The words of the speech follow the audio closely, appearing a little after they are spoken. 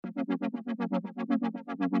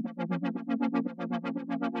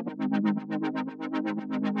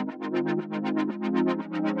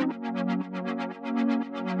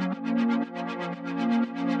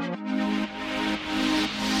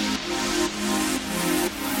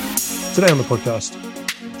Today on the podcast,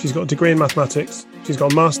 she's got a degree in mathematics, she's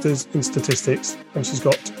got a master's in statistics, and she's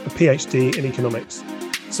got a PhD in economics.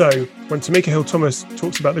 So when Tomeka Hill-Thomas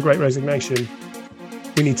talks about the Great Resignation,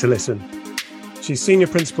 we need to listen. She's senior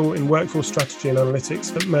principal in workforce strategy and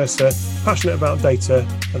analytics at Mercer, passionate about data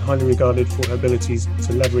and highly regarded for her abilities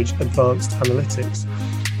to leverage advanced analytics.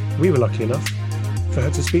 We were lucky enough for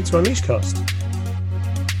her to speak to our Unleashcast.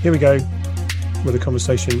 Here we go with a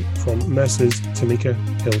conversation from Mercer's Tomeka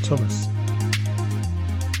Hill-Thomas.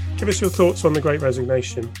 Give us your thoughts on the Great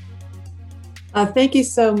Resignation. Thank you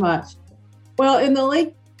so much. Well, in the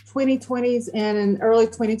late 2020s and in early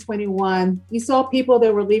 2021, you saw people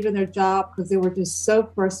that were leaving their job because they were just so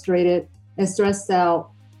frustrated and stressed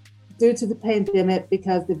out due to the pandemic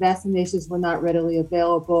because the vaccinations were not readily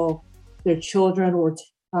available. Their children were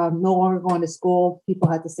no longer going to school. People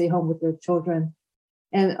had to stay home with their children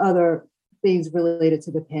and other things related to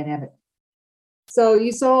the pandemic. So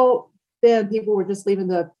you saw then people were just leaving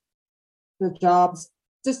the jobs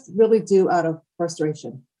just really due out of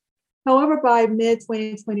frustration. However, by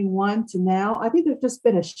mid-2021 to now, I think there's just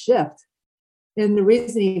been a shift in the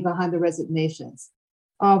reasoning behind the resignations.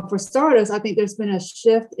 For starters, I think there's been a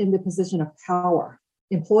shift in the position of power.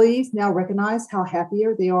 Employees now recognize how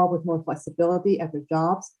happier they are with more flexibility at their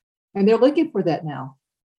jobs, and they're looking for that now.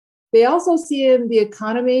 They also see in the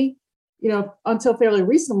economy, until fairly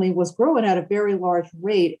recently was growing at a very large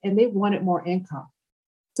rate, and they wanted more income.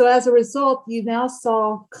 So as a result, you now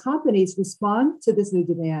saw companies respond to this new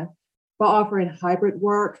demand by offering hybrid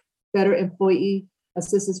work, better employee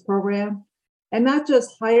assistance program, and not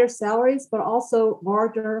just higher salaries, but also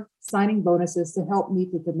larger signing bonuses to help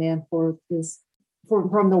meet the demand for this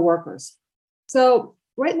from the workers. So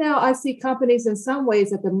right now, I see companies in some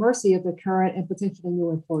ways at the mercy of the current and potentially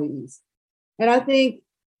new employees. And I think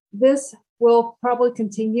this will probably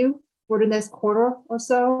continue for the next quarter or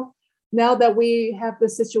so. Now that we have the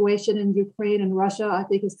situation in Ukraine and Russia, I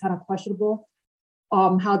think it's kind of questionable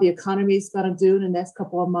how the economy is going to do in the next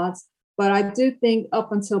couple of months. But I do think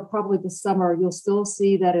up until probably the summer, you'll still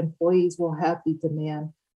see that employees will have the demand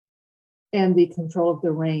and the control of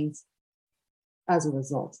the reins as a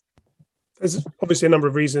result. There's obviously a number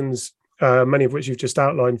of reasons, many of which you've just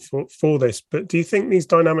outlined for this. But do you think these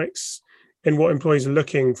dynamics in what employees are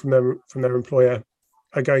looking from their employer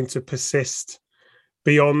are going to persist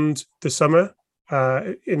beyond the summer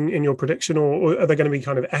in your prediction, or are there going to be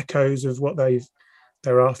kind of echoes of what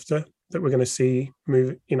they're after that we're going to see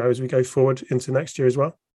move, as we go forward into next year as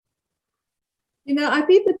well? I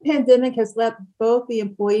think the pandemic has led both the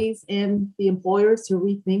employees and the employers to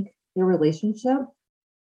rethink their relationship.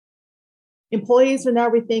 Employees are now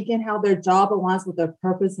rethinking how their job aligns with their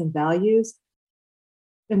purpose and values.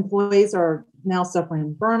 Employees are now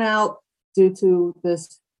suffering burnout due to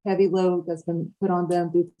this heavy load that's been put on them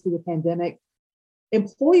due to the pandemic.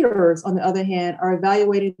 Employers, on the other hand, are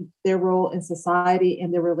evaluating their role in society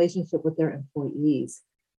and their relationship with their employees.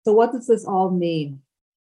 So what does this all mean?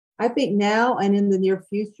 I think now and in the near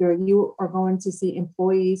future, you are going to see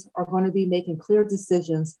employees are going to be making clear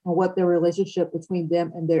decisions on what their relationship between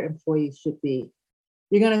them and their employees should be.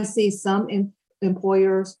 You're going to see some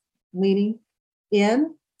employers leaning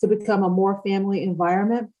in to become a more family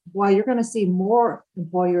environment, while you're going to see more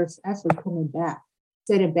employers actually pulling back,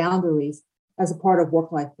 setting boundaries as a part of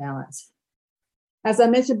work-life balance. As I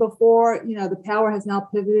mentioned before, the power has now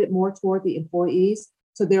pivoted more toward the employees.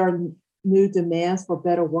 So there are new demands for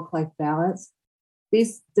better work-life balance.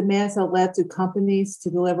 These demands have led to companies to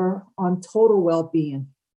deliver on total well-being,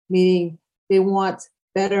 meaning they want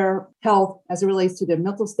better health as it relates to their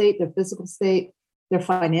mental state, their physical state, their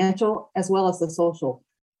financial, as well as the social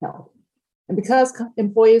health. And because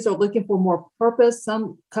employees are looking for more purpose,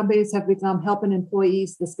 some companies have become helping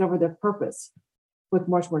employees discover their purpose with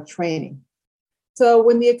much more training. So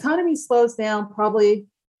when the economy slows down, probably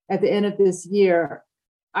at the end of this year,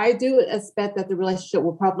 I do expect that the relationship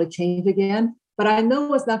will probably change again, but I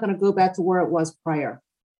know it's not going to go back to where it was prior.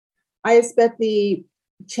 I expect the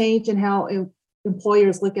change in how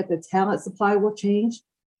employers look at the talent supply will change.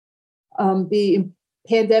 The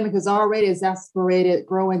pandemic has already exacerbated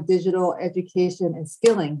growing digital education and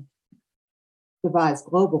skilling divides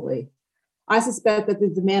globally. I suspect that the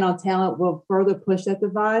demand on talent will further push that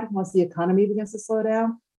divide once the economy begins to slow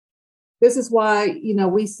down. This is why,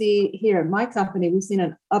 we see here in my company, we've seen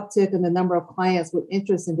an uptick in the number of clients with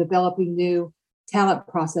interest in developing new talent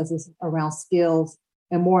processes around skills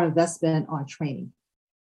and more investment on training.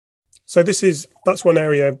 So that's one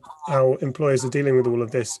area how employers are dealing with all of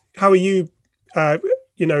this. How are you,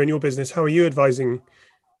 in your business, how are you advising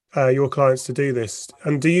your clients to do this?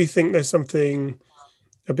 And do you think there's something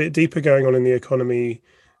a bit deeper going on in the economy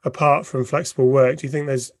apart from flexible work? Do you think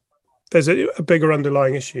there's a bigger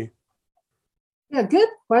underlying issue? Yeah, good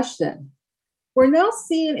question. We're now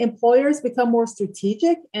seeing employers become more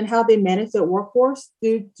strategic in how they manage their workforce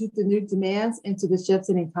due to the new demands and to the shifts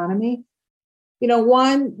in economy.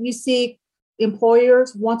 One, you see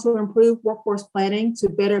employers want to improve workforce planning to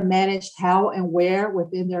better manage how and where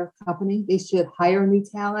within their company they should hire new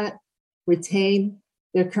talent, retain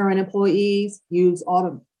their current employees, use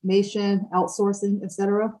automation, outsourcing,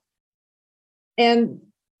 etc. And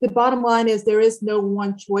the bottom line is there is no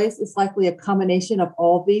one choice. It's likely a combination of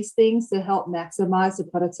all these things to help maximize the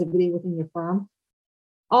productivity within your firm.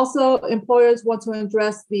 Also, employers want to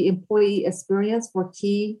address the employee experience for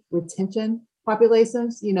key retention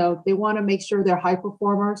populations. They want to make sure their high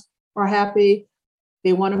performers are happy.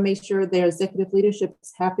 They want to make sure their executive leadership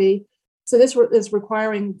is happy. So this is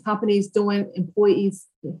requiring companies doing employees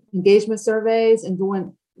engagement surveys and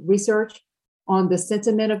doing research on the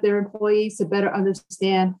sentiment of their employees to better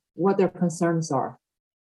understand what their concerns are.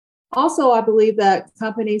 Also, I believe that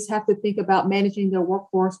companies have to think about managing their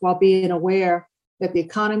workforce while being aware that the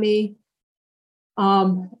economy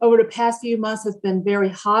over the past few months has been very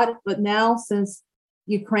hot, but now since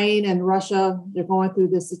Ukraine and Russia, they're going through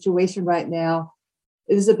this situation right now,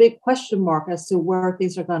 it is a big question mark as to where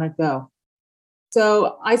things are going to go.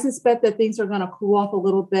 So I suspect that things are going to cool off a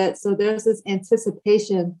little bit. So there's this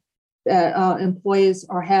anticipation that employees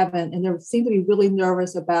are having, and they seem to be really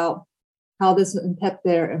nervous about how this will impact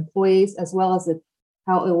their employees as well as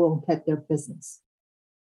how it will impact their business.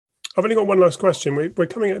 I've only got one last question. We're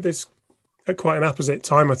coming at this at quite an opposite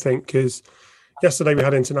time, I think, because yesterday we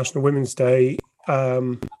had International Women's Day.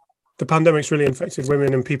 The pandemic's really affected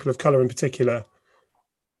women and people of colour in particular.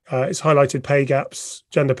 It's highlighted pay gaps.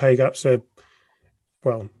 Gender pay gaps are,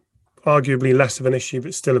 well, arguably less of an issue,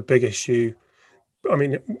 but still a big issue. I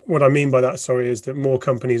mean, what I mean by that, is that more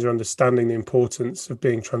companies are understanding the importance of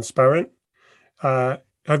being transparent.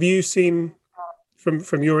 Have you seen,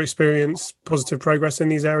 from your experience, positive progress in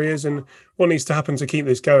these areas, and what needs to happen to keep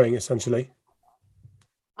this going, essentially?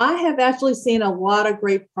 I have actually seen a lot of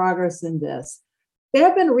great progress in this. There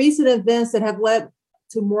have been recent events that have led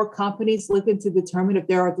to more companies looking to determine if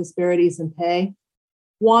there are disparities in pay.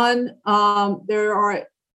 One, there are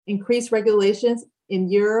increased regulations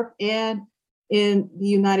in Europe and in the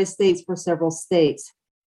United States for several states.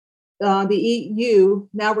 The EU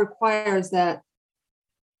now requires that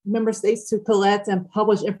member states to collect and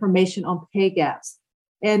publish information on pay gaps.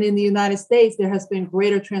 And in the United States, there has been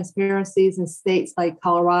greater transparencies in states like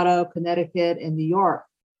Colorado, Connecticut, and New York,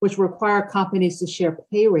 which require companies to share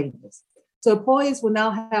pay ranges. So employees will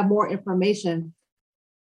now have more information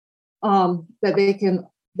that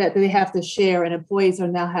they have to share, and employees are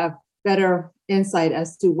now have better insight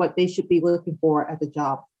as to what they should be looking for at the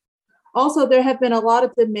job. Also, there have been a lot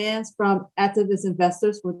of demands from activist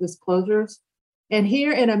investors for disclosures. And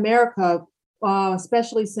here in America,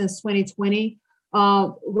 especially since 2020,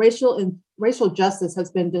 racial justice has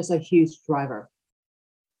been just a huge driver.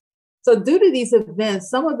 So due to these events,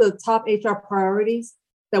 some of the top HR priorities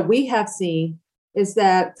that we have seen is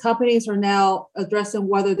that companies are now addressing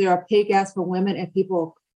whether there are pay gaps for women and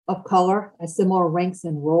people of color at similar ranks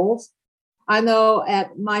and roles. I know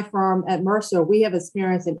at my firm at Mercer, we have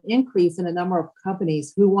experienced an increase in the number of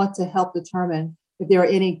companies who want to help determine if there are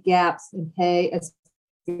any gaps in pay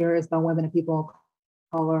experienced by women and people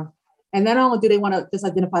of color. And not only do they want to just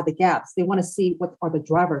identify the gaps, they want to see what are the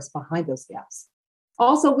drivers behind those gaps.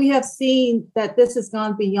 Also, we have seen that this has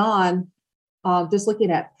gone beyond just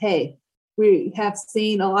looking at pay. We have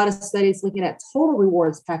seen a lot of studies looking at total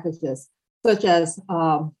rewards packages, such as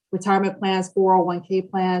retirement plans,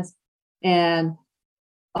 401k plans, and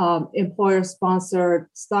employer-sponsored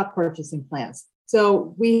stock purchasing plans.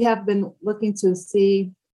 So we have been looking to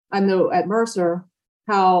see, I know at Mercer,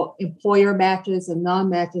 how employer matches and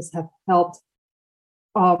non-matches have helped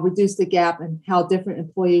reduce the gap and how different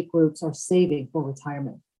employee groups are saving for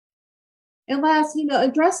retirement. And last,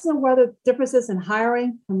 addressing whether differences in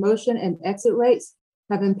hiring, promotion, and exit rates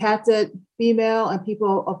have impacted female and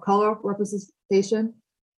people of color representation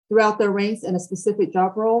throughout their ranks in a specific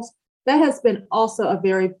job roles. That has been also a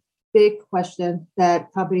very big question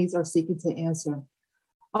that companies are seeking to answer.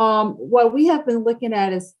 What we have been looking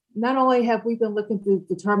at is not only have we been looking to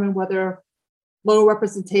determine whether low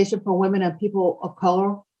representation for women and people of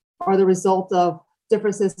color are the result of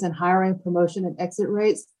differences in hiring, promotion, and exit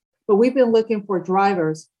rates, but we've been looking for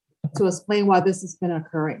drivers to explain why this has been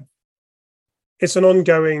occurring. It's an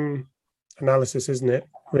ongoing analysis, isn't it,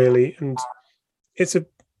 really? And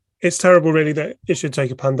it's terrible, really, that it should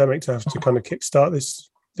take a pandemic to have to kind of kickstart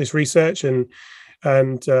this research. And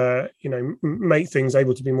and make things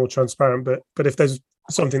able to be more transparent. But if there's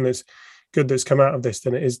something that's good that's come out of this,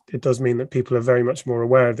 then it does mean that people are very much more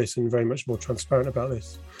aware of this and very much more transparent about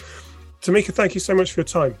this. Tomeka, thank you so much for your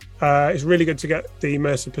time. It's really good to get the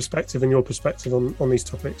immersive perspective and your perspective on these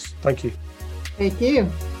topics. Thank you. Thank you.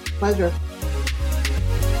 Pleasure.